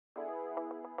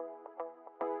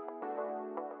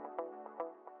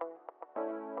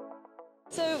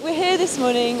So we're here this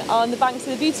morning on the banks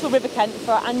of the beautiful River Kent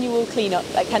for our annual clean-up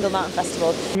at Kendal Mountain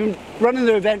Festival. We've been running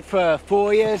the event for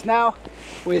 4 years now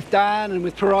with Dan and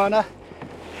with Piranha,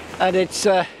 and it's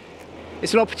an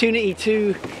opportunity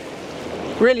to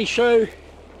really show,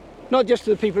 not just to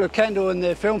the people of Kendal and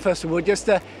the film festival, just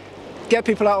to get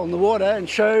people out on the water and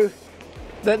show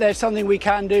that there's something we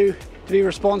can do to be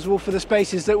responsible for the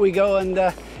spaces that we go and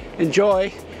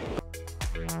enjoy.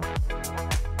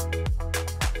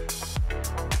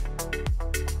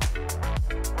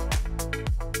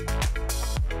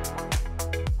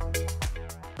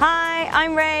 Hi,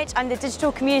 I'm Rach. I'm the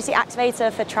digital community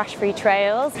activator for Trash Free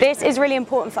Trails. This is really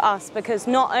important for us because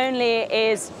not only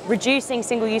is reducing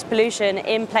single-use pollution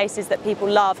in places that people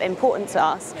love important to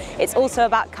us, it's also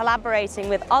about collaborating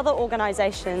with other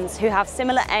organisations who have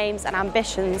similar aims and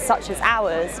ambitions such as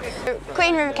ours.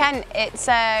 Clean River Kent, it's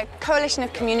a coalition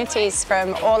of communities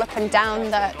from all up and down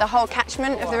the whole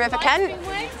catchment of the River Kent,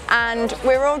 and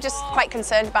we're all just quite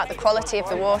concerned about the quality of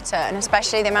the water and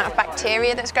especially the amount of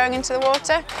bacteria that's going into the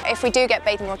water. If we do get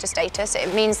bathing water status,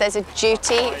 it means there's a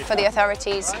duty for the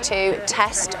authorities to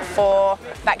test for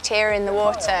bacteria in the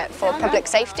water for public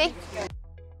safety.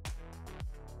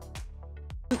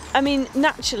 I mean,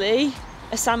 naturally,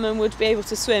 a salmon would be able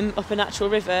to swim up a natural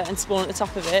river and spawn at the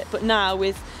top of it, but now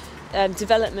with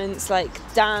developments like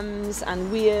dams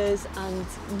and weirs and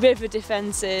river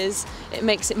defences, it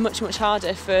makes it much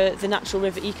harder for the natural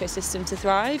river ecosystem to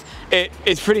thrive.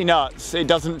 It's pretty nuts. It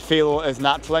doesn't feel as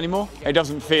natural anymore. It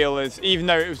doesn't feel as, even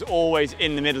though it was always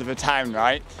in the middle of a town,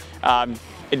 right?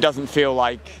 It doesn't feel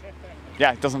like,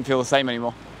 it doesn't feel the same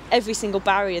anymore. Every single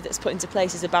barrier that's put into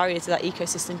place is a barrier to that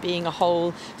ecosystem being a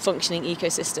whole functioning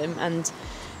ecosystem, and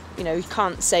you know, you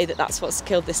can't say that that's what's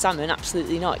killed this salmon,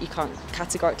 absolutely not. You can't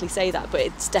categorically say that, but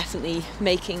it's definitely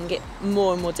making it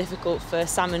more and more difficult for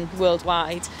salmon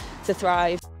worldwide to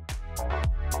thrive.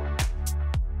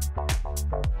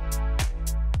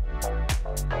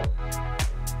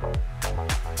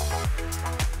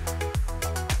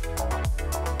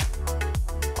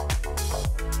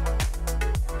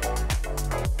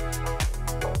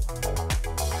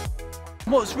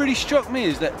 What's really struck me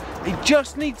is that it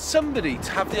just needs somebody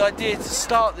to have the idea to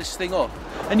start this thing off,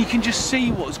 and you can just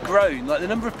see what's grown. Like the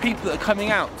number of people that are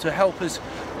coming out to help us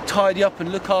tidy up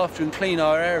and look after and clean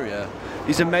our area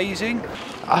is amazing.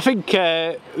 I think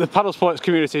the paddle sports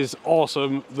community is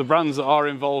awesome. The brands that are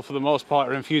involved for the most part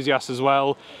are enthusiasts as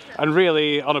well, and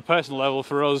really on a personal level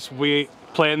for us, we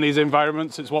play in these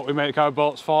environments. It's what we make our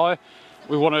boats for.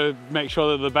 We want to make sure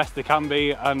they're the best they can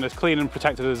be and as clean and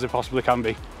protected as they possibly can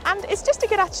be. And it's just a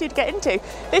good attitude to get into.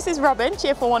 This is Robin,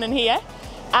 cheerful one in here,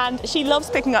 and she loves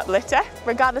picking up litter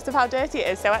regardless of how dirty it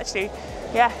is, so actually,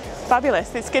 yeah,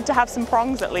 fabulous. It's good to have some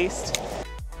prongs at least.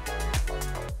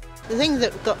 The thing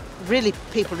that got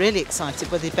people really excited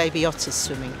were the baby otters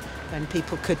swimming, when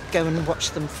people could go and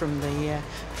watch them from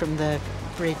the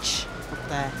bridge up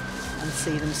there and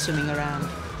see them swimming around.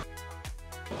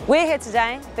 We're here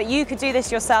today, but you could do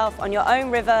this yourself on your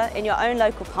own river, in your own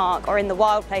local park, or in the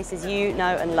wild places you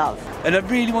know and love. And I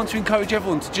really want to encourage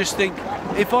everyone to just think,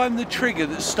 if I'm the trigger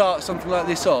that starts something like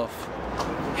this off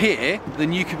here,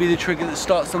 then you could be the trigger that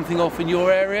starts something off in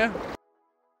your area.